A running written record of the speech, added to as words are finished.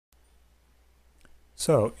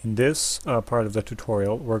So in this part of the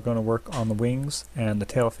tutorial, we're going to work on the wings and the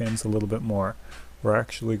tail fins a little bit more. We're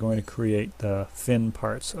actually going to create the fin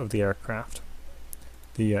parts of the aircraft,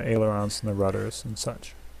 the ailerons and the rudders and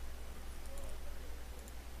such.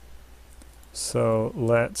 So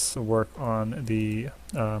let's work on the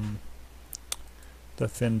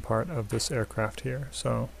fin part of this aircraft here.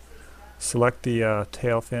 So select the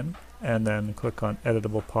tail fin and then click on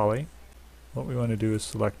Editable Poly. What we want to do is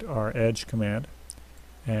select our edge command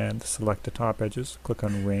and select the top edges, click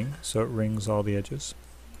on ring so it rings all the edges,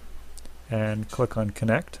 and click on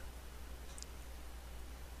connect.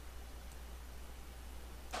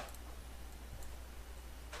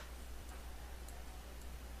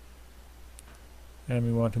 And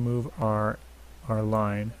we want to move our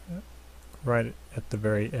line right at the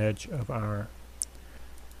very edge of our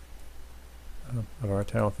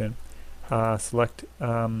tail fin. Select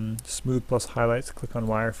smooth plus highlights, click on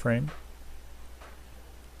wireframe.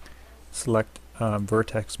 Select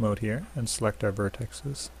vertex mode here and select our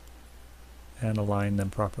vertexes and align them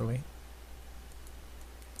properly.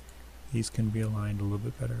 These can be aligned a little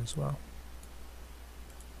bit better as well.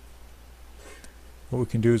 What we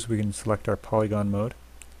can do is we can select our polygon mode,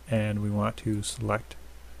 and we want to select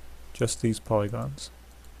just these polygons.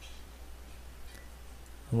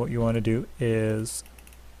 And what you want to do is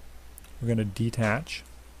we're going to detach.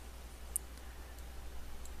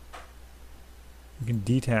 We can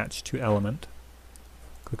detach to element,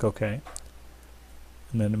 click OK,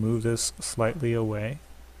 and then move this slightly away.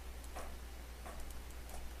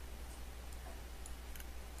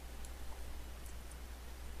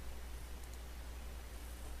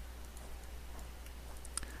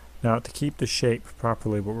 Now to keep the shape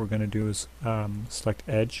properly, what we're going to do is select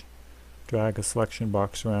edge, drag a selection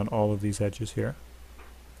box around all of these edges here,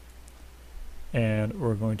 and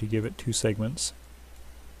we're going to give it 2 segments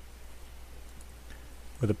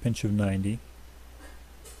with a pinch of 90.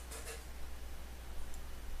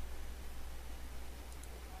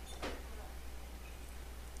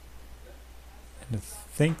 And I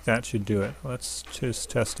think that should do it. Let's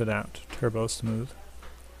just test it out. Turbo smooth.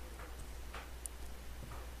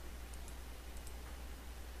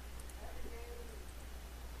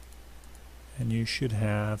 And you should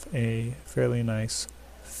have a fairly nice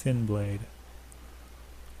fin blade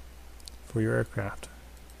for your aircraft.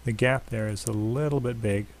 The gap there is a little bit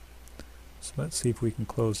big, so let's see if we can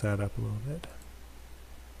close that up a little bit.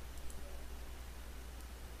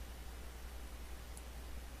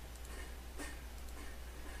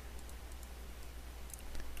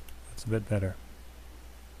 That's a bit better.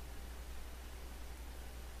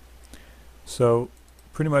 So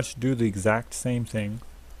pretty much do the exact same thing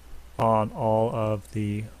on all of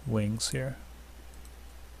the wings here.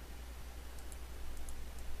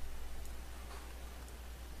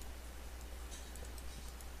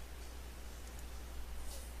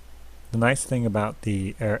 The nice thing about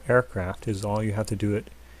the aircraft is all you have to do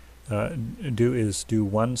is do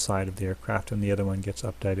one side of the aircraft and the other one gets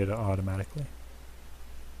updated automatically.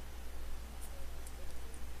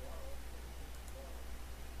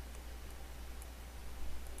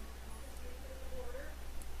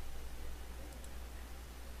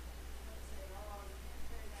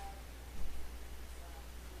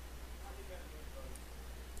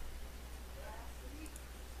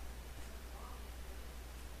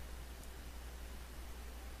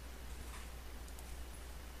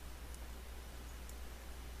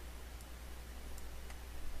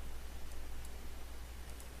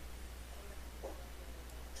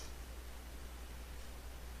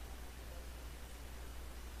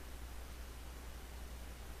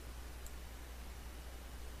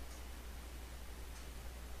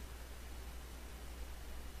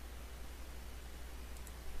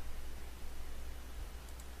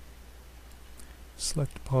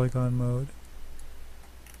 Select polygon mode,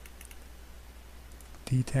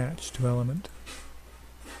 detach to element,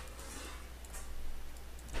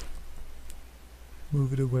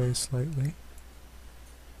 move it away slightly,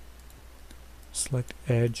 select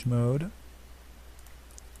edge mode,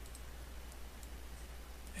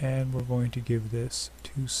 and we're going to give this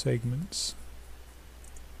 2 segments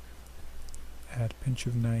at pinch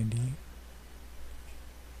of 90.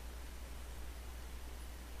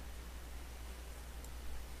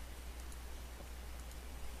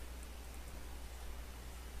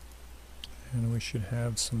 And we should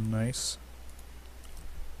have some nice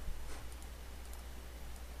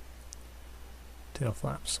tail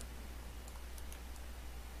flaps.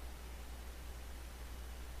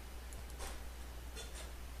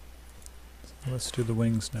 So let's do the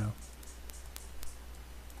wings now.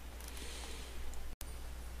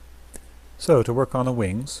 So to work on the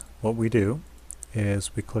wings, what we do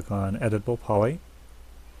is we click on Editable Poly.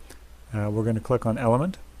 We're going to click on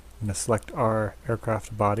Element. I'm going to select our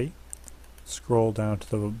aircraft body, scroll down to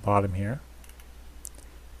the bottom here,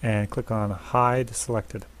 and click on Hide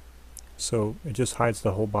Selected. So it just hides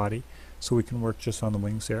the whole body, so we can work just on the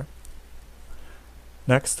wings here.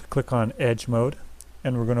 Next, click on Edge Mode,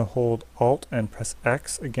 and we're going to hold Alt and press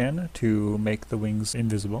X again to make the wings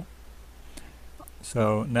invisible.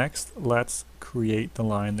 So next, let's create the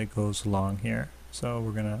line that goes along here. So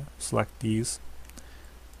we're going to select these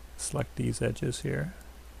edges here,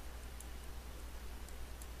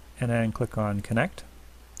 and then click on Connect.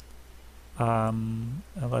 And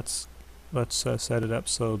let's set it up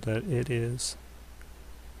so that it is,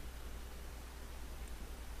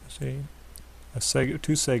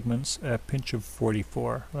 two segments, a pinch of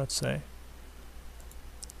 44, let's say.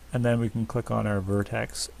 And then we can click on our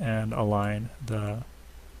vertex and align the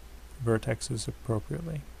vertexes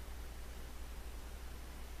appropriately.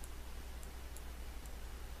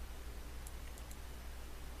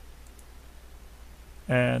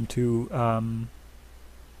 And to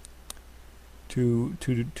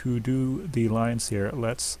do the lines here,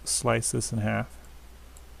 let's slice this in half.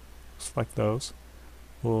 Select those.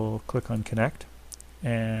 We'll click on Connect,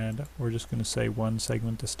 and we're just going to say one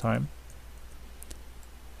segment this time,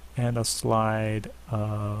 and a slide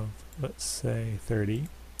of, let's say, 30,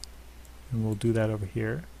 and we'll do that over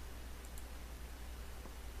here.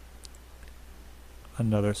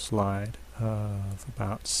 Another slide of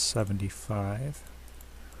about 75,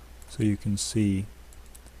 so you can see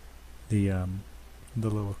the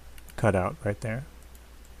little cutout right there.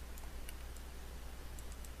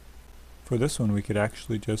 For this one, we could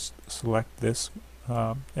actually just select this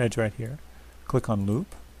edge right here, click on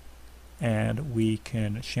Loop, and we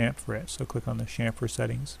can chamfer it. So click on the chamfer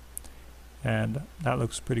settings, and that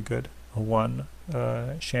looks pretty good. One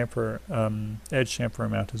chamfer edge chamfer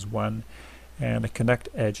amount is 1, and a connect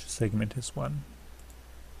edge segment is 1.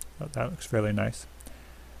 So that looks fairly nice.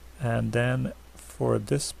 And then for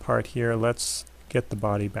this part here, let's get the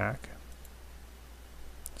body back.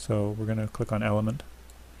 So we're going to click on Element,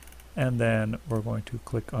 and then we're going to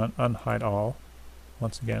click on Unhide All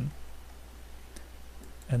once again,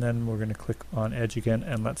 and then we're going to click on Edge again,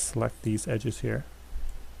 and let's select these edges here,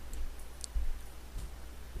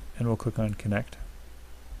 and we'll click on Connect.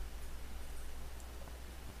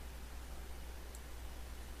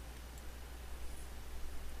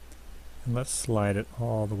 And let's slide it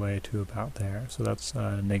all the way to about there, so that's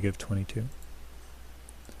 -22.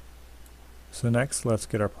 So next, let's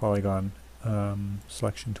get our polygon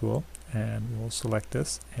selection tool, and we'll select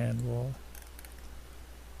this, and we'll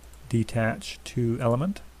detach to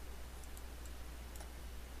element,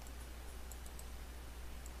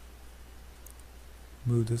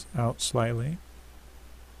 move this out slightly,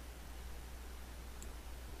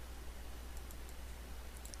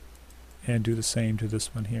 and do the same to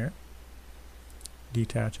this one here.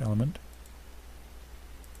 Detach element,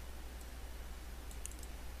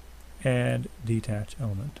 and detach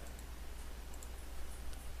element,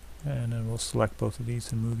 and then we'll select both of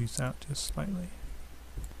these and move these out just slightly.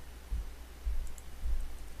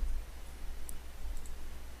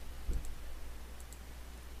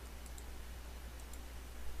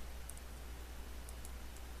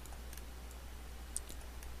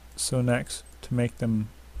 So next, to make them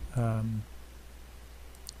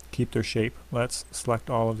keep their shape, let's select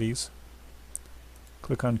all of these,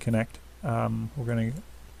 click on Connect. We're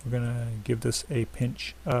gonna give this a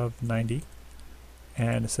pinch of 90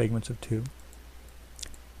 and segments of 2,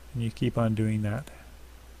 and you keep on doing that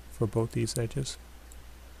for both these edges,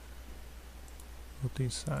 both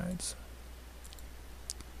these sides.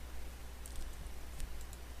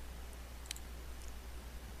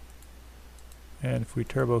 And if we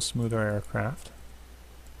turbo smooth our aircraft,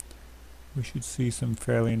 we should see some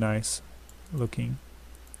fairly nice looking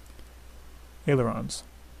ailerons.